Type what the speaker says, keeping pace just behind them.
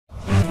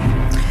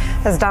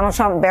As Donald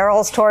Trump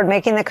barrels toward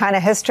making the kind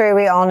of history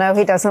we all know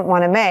he doesn't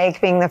want to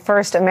make, being the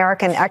first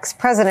American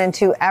ex-president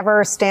to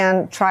ever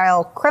stand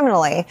trial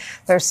criminally.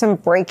 There's some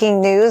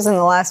breaking news in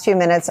the last few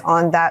minutes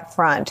on that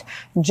front.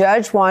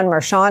 Judge Juan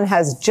Merchan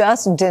has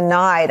just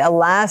denied a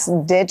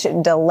last-ditch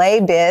delay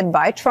bid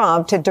by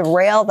Trump to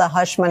derail the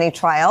hush money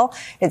trial.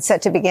 It's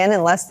set to begin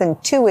in less than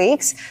 2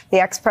 weeks. The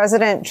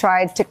ex-president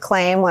tried to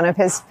claim one of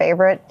his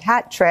favorite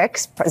hat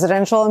tricks,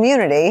 presidential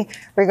immunity,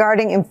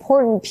 regarding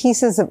important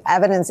pieces of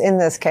evidence in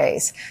this case.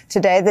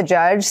 Today, the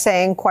judge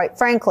saying, quite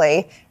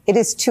frankly, it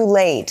is too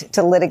late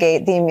to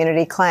litigate the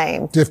immunity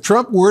claim. If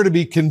Trump were to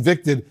be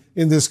convicted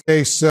in this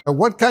case,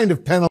 what kind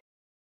of penalty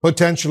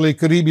potentially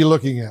could he be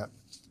looking at?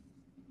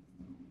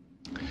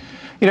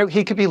 You know,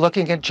 he could be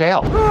looking at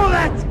jail. Oh,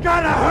 that's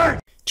gotta hurt!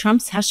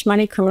 Trump's hush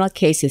money criminal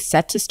case is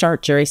set to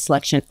start jury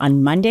selection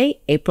on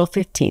Monday, April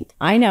 15th.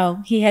 I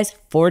know he has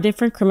 4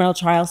 different criminal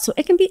trials, so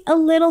it can be a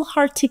little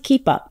hard to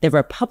keep up. The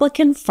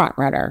Republican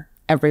frontrunner,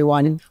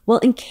 everyone. Well,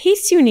 in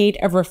case you need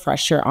a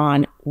refresher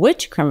on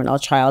which criminal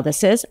trial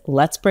this is,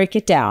 let's break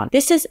it down.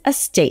 This is a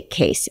state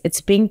case. It's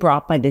being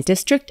brought by the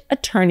district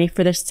attorney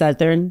for the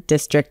Southern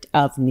District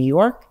of New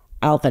York,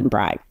 Alvin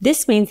Bragg.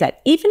 This means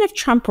that even if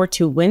Trump were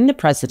to win the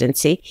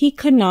presidency, he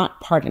could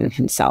not pardon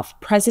himself.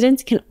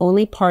 Presidents can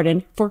only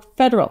pardon for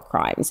federal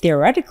crimes.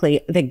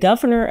 Theoretically, the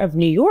governor of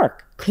New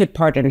York could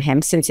pardon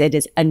him since it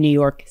is a New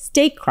York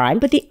state crime,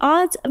 but the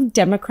odds of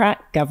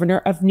Democrat governor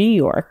of New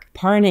York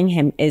pardoning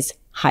him is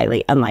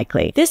highly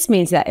unlikely. This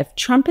means that if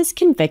Trump is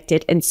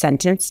convicted and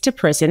sentenced to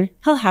prison,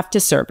 he'll have to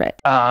serve it.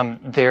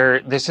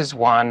 This is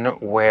one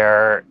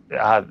where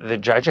the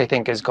judge, I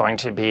think, is going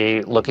to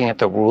be looking at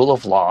the rule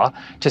of law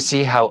to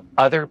see how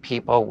other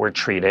people were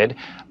treated,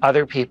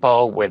 other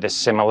people with a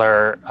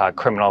similar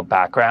criminal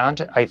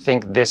background. I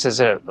think this is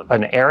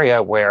an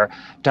area where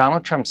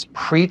Donald Trump's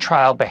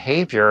pretrial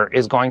behavior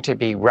is going to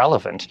be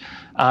relevant.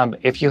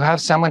 If you have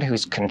someone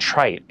who's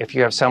contrite, if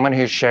you have someone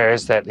who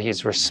shares that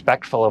he's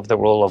respectful of the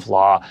rule of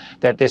law,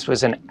 that this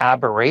was an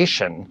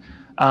aberration,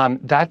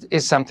 that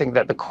is something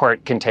that the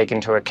court can take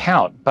into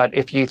account. But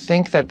if you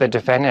think that the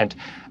defendant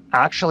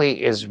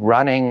actually is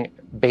running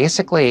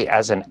basically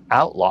as an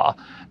outlaw,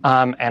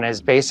 and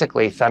is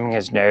basically thumbing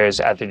his nose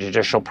at the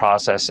judicial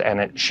process, and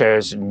it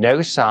shows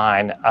no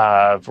sign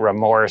of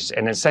remorse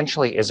and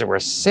essentially is a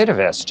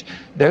recidivist,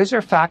 those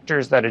are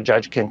factors that a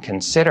judge can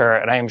consider.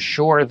 And I am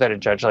sure that a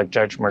judge like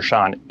Judge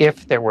Merchan,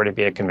 if there were to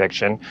be a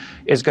conviction,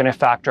 is going to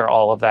factor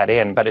all of that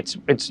in. But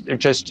it's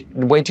just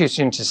way too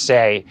soon to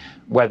say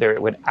whether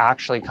it would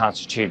actually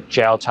constitute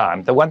jail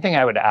time. The one thing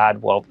I would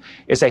add, Wolf,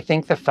 is I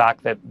think the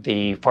fact that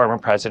the former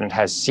president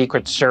has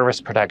Secret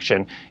Service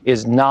protection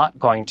is not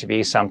going to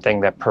be something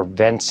that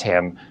prevents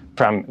him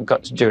from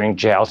doing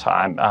jail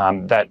time.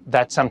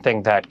 That's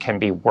something that can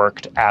be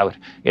worked out.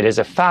 It is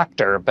a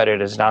factor, but it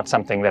is not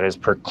something that is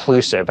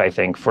preclusive, I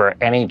think, for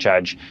any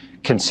judge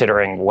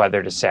considering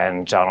whether to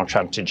send Donald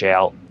Trump to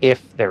jail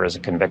if there is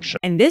a conviction.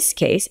 In this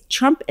case,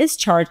 Trump is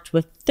charged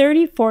with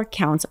 34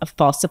 counts of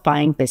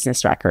falsifying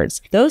business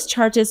records. Those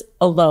charges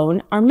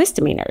alone are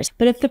misdemeanors.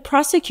 But if the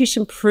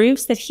prosecution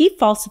proves that he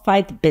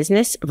falsified the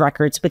business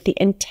records with the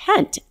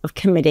intent of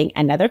committing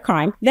another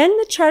crime, then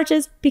the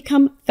charges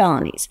become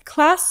felonies,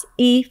 Class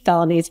E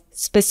felonies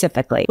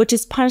specifically, which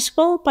is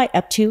punishable by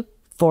up to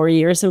 4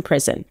 years in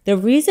prison. The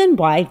reason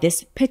why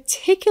this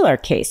particular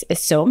case is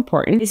so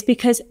important is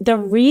because the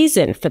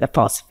reason for the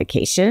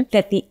falsification,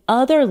 that the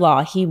other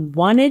law he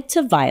wanted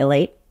to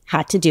violate,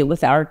 had to do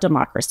with our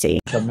democracy.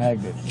 It's a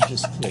magnet. You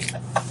just like,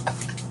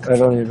 I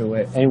don't even know.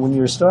 And when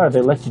you're a star,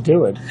 they let you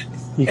do it.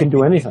 You can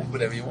do anything.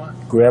 Whatever you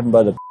want. Grab them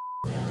by the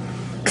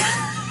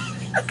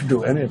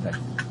do anything.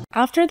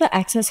 After the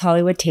Access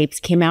Hollywood tapes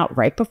came out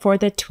right before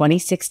the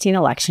 2016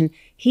 election,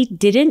 he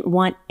didn't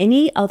want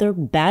any other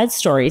bad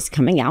stories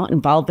coming out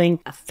involving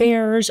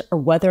affairs or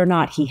whether or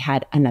not he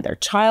had another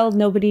child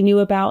nobody knew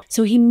about.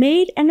 So he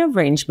made an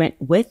arrangement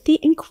with the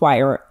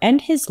Inquirer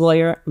and his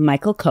lawyer,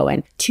 Michael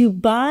Cohen, to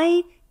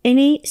buy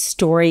any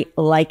story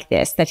like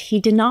this that he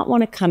did not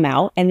want to come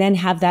out and then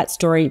have that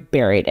story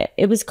buried it.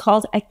 It was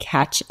called a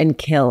catch and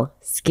kill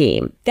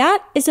scheme.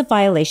 That is a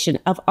violation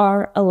of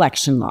our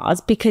election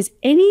laws because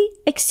any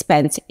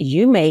expense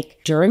you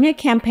make during a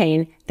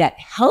campaign that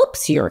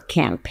helps your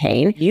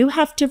campaign, you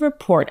have to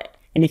report it.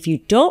 And if you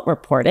don't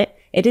report it,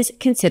 it is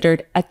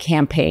considered a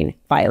campaign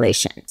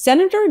violation.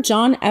 Senator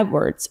John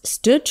Edwards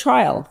stood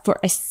trial for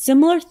a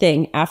similar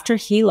thing after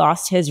he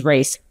lost his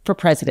race for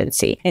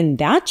presidency. In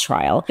that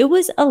trial, it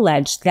was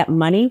alleged that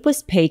money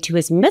was paid to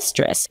his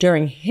mistress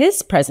during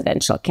his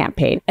presidential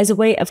campaign as a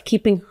way of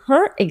keeping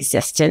her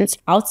existence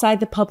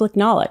outside the public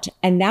knowledge,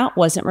 and that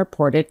wasn't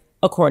reported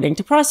according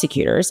to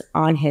prosecutors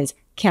on his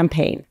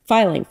campaign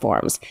filing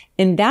forms.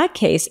 In that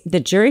case, the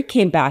jury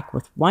came back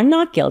with 1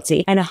 not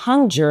guilty and a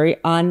hung jury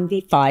on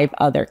the 5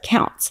 other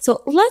counts.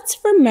 So let's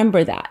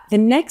remember that the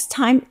next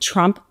time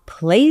Trump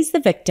plays the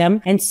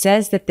victim and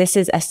says that this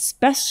is a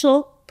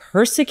special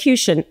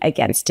persecution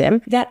against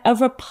him, that a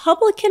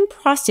Republican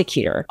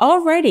prosecutor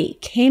already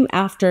came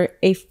after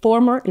a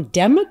former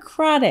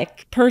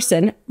Democratic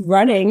person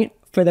running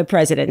for the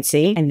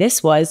presidency, and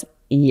this was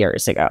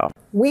years ago.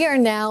 We are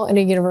now in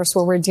a universe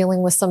where we're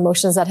dealing with some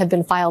motions that have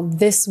been filed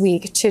this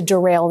week to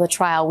derail the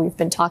trial. We've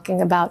been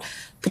talking about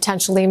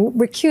potentially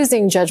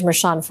recusing Judge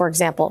Merchan, for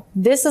example.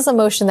 This is a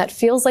motion that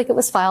feels like it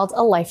was filed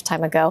a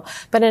lifetime ago,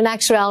 but in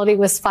actuality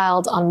was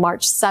filed on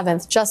March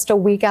 7th, just a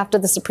week after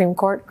the Supreme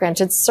Court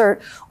granted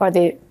cert, or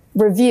the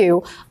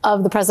review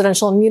of the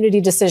presidential immunity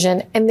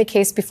decision in the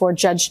case before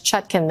Judge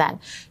Chutkan then.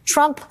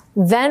 Trump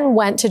then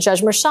went to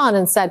Judge Merchan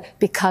and said,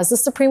 because the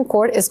Supreme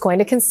Court is going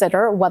to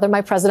consider whether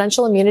my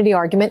presidential immunity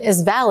argument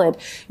is valid,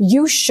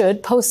 you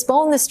should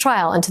postpone this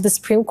trial until the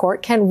Supreme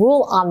Court can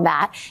rule on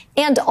that.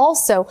 And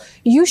also,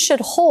 you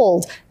should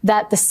hold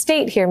that the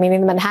state here,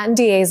 meaning the Manhattan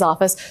DA's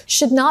office,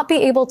 should not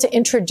be able to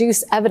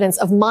introduce evidence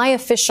of my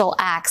official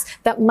acts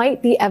that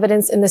might be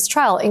evidence in this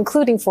trial,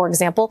 including, for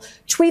example,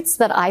 tweets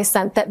that I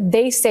sent that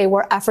they say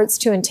were efforts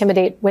to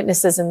intimidate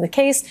witnesses in the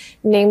case,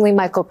 namely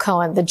Michael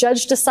Cohen. The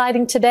judge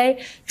deciding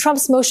today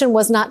Trump's motion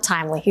was not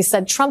timely. He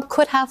said Trump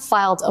could have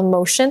filed a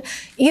motion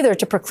either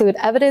to preclude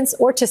evidence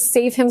or to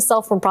save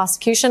himself from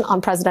prosecution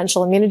on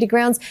presidential immunity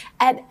grounds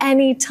at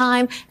any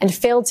time, and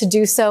failed to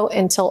do so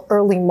until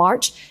early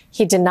March.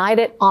 He denied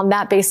it on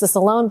that basis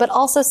alone, but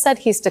also said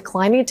he's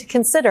declining to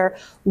consider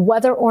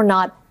whether or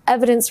not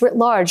evidence writ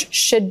large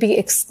should be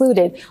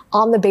excluded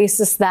on the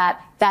basis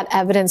that that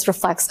evidence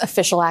reflects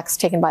official acts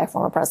taken by a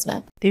former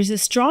president. There's a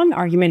strong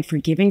argument for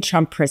giving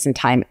Trump prison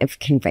time if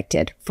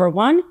convicted. For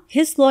one,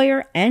 his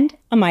lawyer and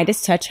a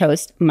MeidasTouch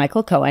host,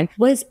 Michael Cohen,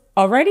 was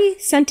already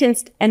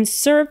sentenced and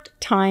served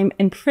time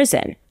in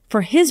prison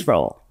for his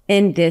role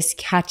in this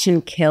catch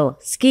and kill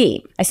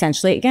scheme.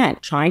 Essentially, again,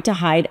 trying to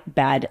hide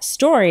bad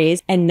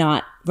stories and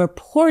not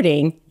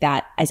reporting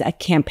that as a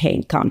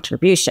campaign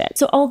contribution.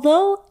 So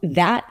although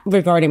that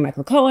regarding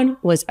Michael Cohen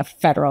was a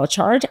federal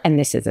charge and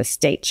this is a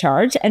state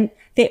charge, and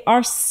they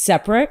are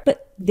separate,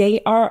 but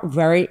they are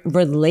very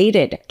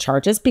related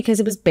charges because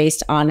it was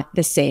based on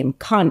the same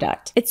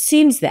conduct. It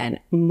seems then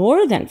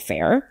more than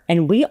fair,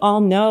 and we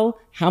all know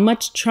how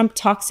much Trump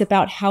talks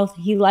about how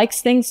he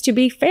likes things to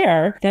be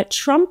fair, that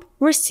Trump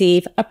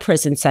receive a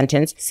prison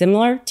sentence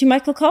similar to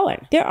Michael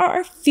Cohen. There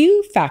are a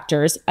few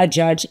factors a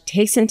judge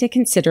takes into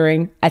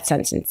considering at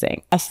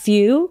sentencing. A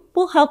few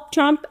will help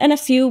Trump and a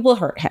few will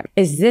hurt him.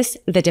 Is this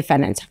the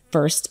defendant's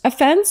first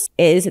offense?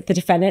 Is the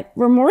defendant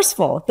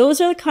remorseful? Those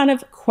are the kind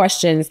of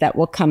questions that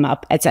will come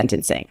up at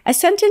sentencing. A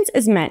sentence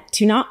is meant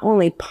to not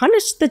only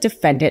punish the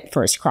defendant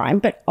for his crime,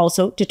 but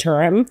also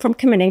deter him from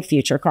committing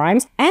future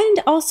crimes, and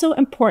also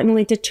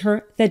importantly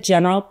deter the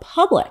general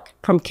public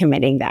from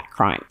committing that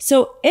crime.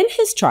 So in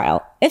his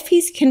trial, if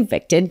he's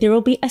convicted, there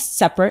will be a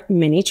separate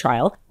mini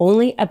trial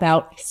only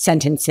about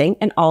sentencing,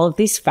 and all of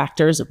these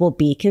factors will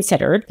be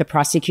considered. The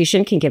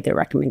prosecution can give their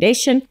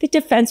recommendation. The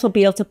defense will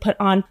be able to put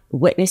on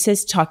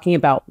witnesses talking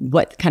about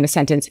what kind of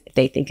sentence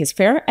they think is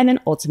fair, and then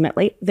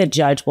ultimately the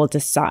judge will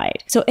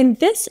decide. So in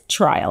this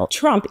trial,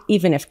 Trump,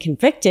 even if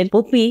convicted,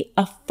 will be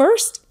a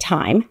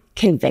first-time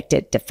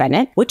convicted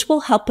defendant, which will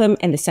help him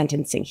in the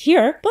sentencing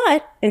here,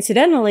 but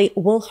incidentally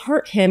will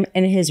hurt him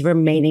in his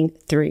remaining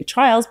 3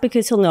 trials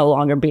because he'll no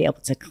longer be able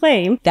to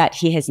claim that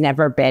he has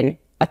never been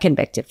a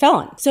convicted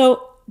felon.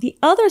 So the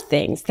other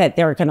things that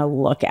they're going to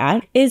look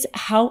at is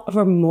how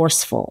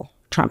remorseful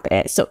Trump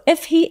is. So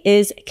if he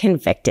is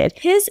convicted,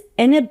 his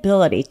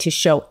inability to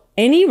show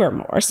any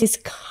remorse, his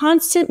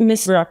constant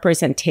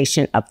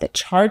misrepresentation of the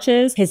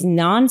charges, his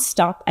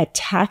nonstop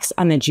attacks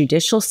on the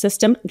judicial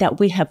system that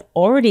we have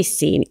already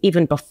seen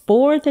even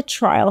before the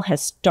trial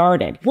has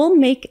started, will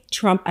make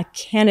Trump a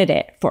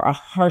candidate for a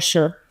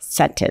harsher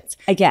sentence.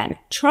 Again,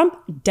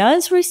 Trump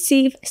does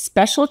receive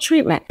special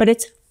treatment, but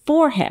it's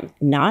for him,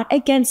 not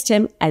against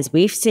him, as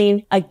we've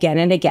seen again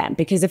and again.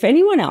 Because if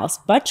anyone else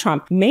but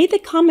Trump made the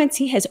comments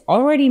he has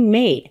already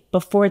made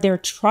before their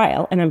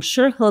trial, and I'm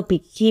sure he'll be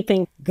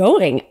keeping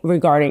going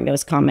regarding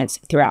those comments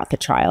throughout the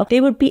trial,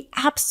 they would be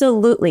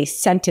absolutely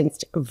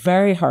sentenced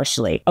very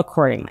harshly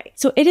accordingly.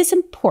 So it is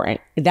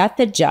important that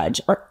the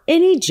judge or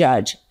any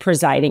judge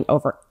presiding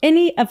over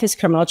any of his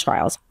criminal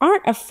trials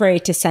aren't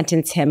afraid to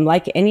sentence him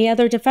like any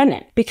other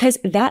defendant, because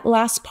that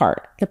last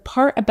part, the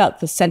part about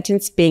the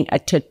sentence being a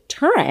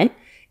deterrent,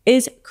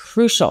 is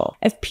crucial.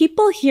 If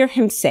people hear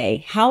him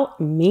say how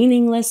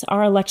meaningless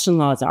our election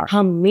laws are,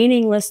 how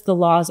meaningless the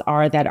laws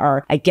are that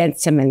are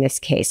against him in this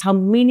case, how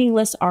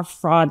meaningless our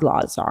fraud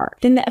laws are,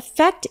 then the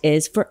effect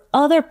is for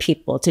other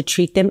people to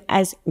treat them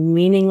as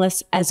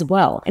meaningless as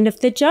well. And if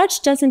the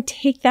judge doesn't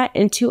take that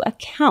into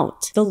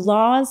account, the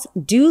laws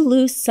do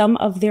lose some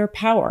of their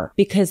power,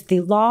 because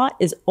the law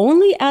is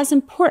only as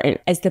important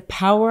as the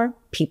power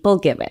people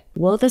give it.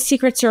 Will the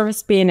Secret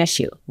Service be an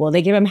issue? Will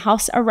they give him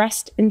house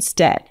arrest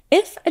instead?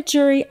 If a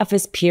jury of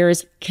his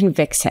peers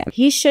convicts him,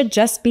 he should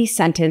just be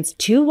sentenced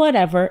to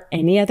whatever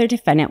any other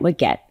defendant would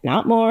get,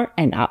 not more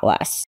and not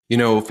less. You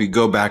know, if we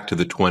go back to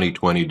the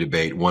 2020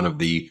 debate, one of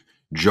the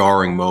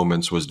jarring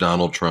moments was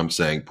Donald Trump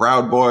saying,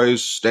 "Proud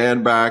Boys,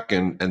 stand back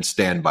and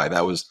stand by."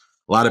 That was,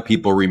 a lot of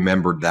people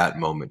remembered that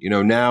moment. You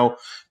know, now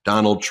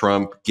Donald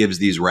Trump gives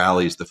these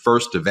rallies. The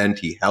first event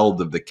he held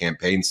of the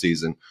campaign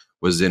season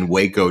was in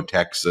Waco,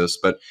 Texas.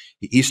 But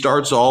he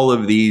starts all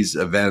of these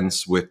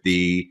events with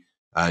the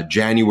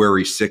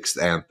January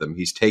 6th anthem.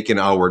 He's taken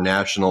our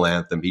national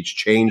anthem. He's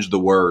changed the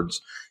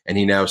words, and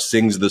he now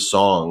sings the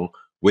song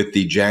with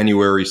the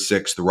January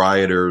 6th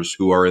rioters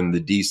who are in the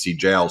D.C.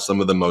 jail, some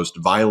of the most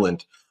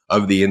violent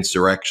of the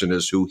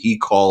insurrectionists who he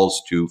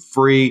calls to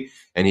free,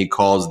 and he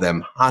calls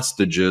them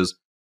hostages.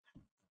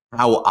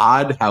 How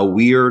odd, how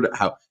weird,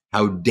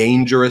 how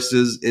dangerous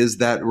is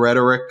that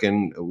rhetoric?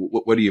 And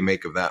what do you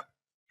make of that?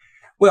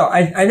 Well,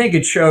 I think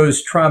it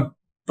shows Trump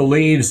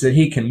believes that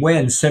he can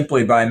win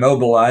simply by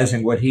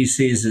mobilizing what he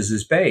sees as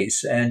his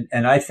base. And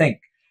I think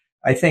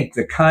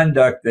the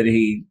conduct that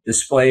he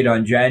displayed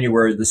on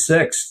January the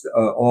 6th,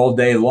 all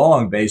day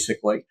long,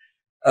 basically,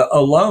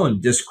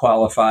 alone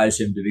disqualifies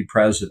him to be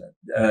president.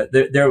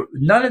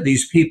 None of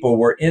these people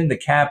were in the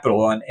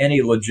Capitol on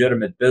any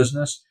legitimate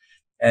business.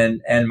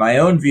 And my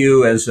own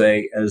view as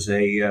a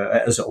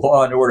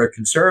law and order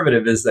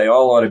conservative is they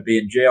all ought to be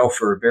in jail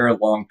for a very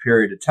long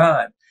period of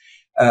time.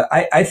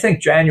 I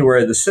think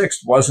January the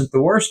 6th wasn't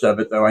the worst of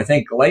it, though. I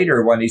think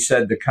later when he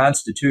said the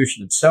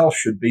Constitution itself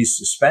should be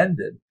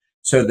suspended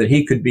so that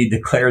he could be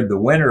declared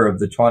the winner of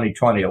the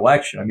 2020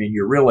 election. I mean,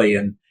 you're really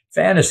in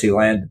fantasy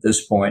land at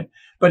this point.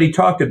 But he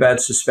talked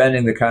about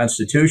suspending the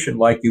Constitution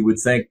like you would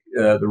think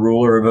the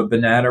ruler of a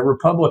banana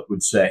republic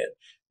would say it.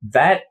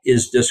 That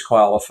is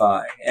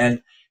disqualifying.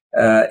 And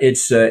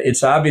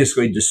it's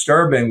obviously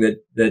disturbing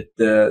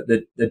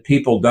that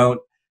people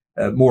don't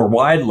more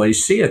widely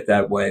see it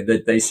that way,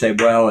 that they say,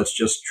 well, it's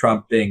just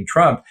Trump being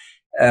Trump.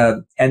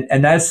 And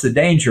that's the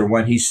danger.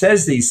 When he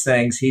says these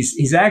things,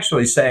 he's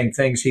actually saying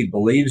things he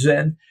believes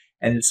in.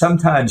 And it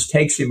sometimes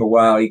takes him a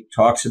while. He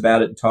talks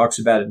about it and talks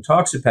about it and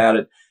talks about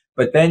it.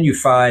 But then you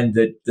find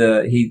that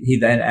he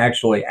then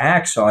actually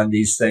acts on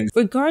these things.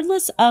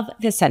 Regardless of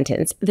the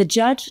sentence, the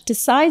judge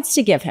decides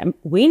to give him,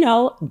 we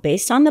know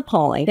based on the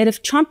polling, that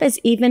if Trump is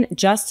even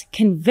just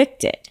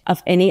convicted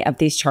of any of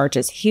these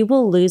charges, he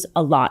will lose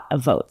a lot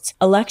of votes.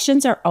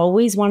 Elections are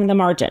always one in the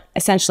margin.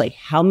 Essentially,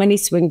 how many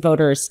swing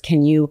voters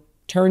can you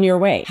turn your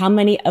way? How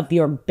many of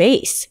your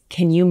base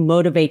can you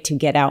motivate to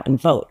get out and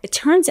vote? It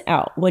turns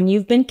out when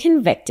you've been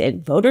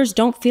convicted, voters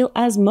don't feel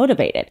as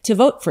motivated to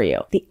vote for you.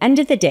 At the end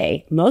of the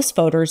day, most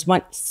voters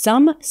want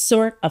some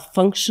sort of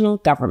functional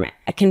government.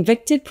 A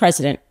convicted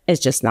president is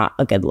just not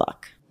a good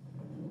look.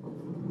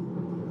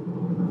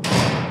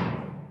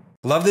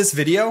 Love this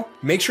video?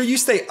 Make sure you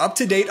stay up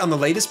to date on the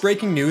latest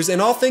breaking news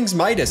and all things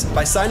Midas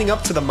by signing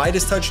up to the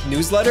MeidasTouch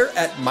newsletter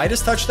at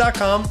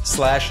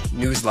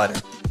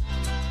MeidasTouch.com/newsletter.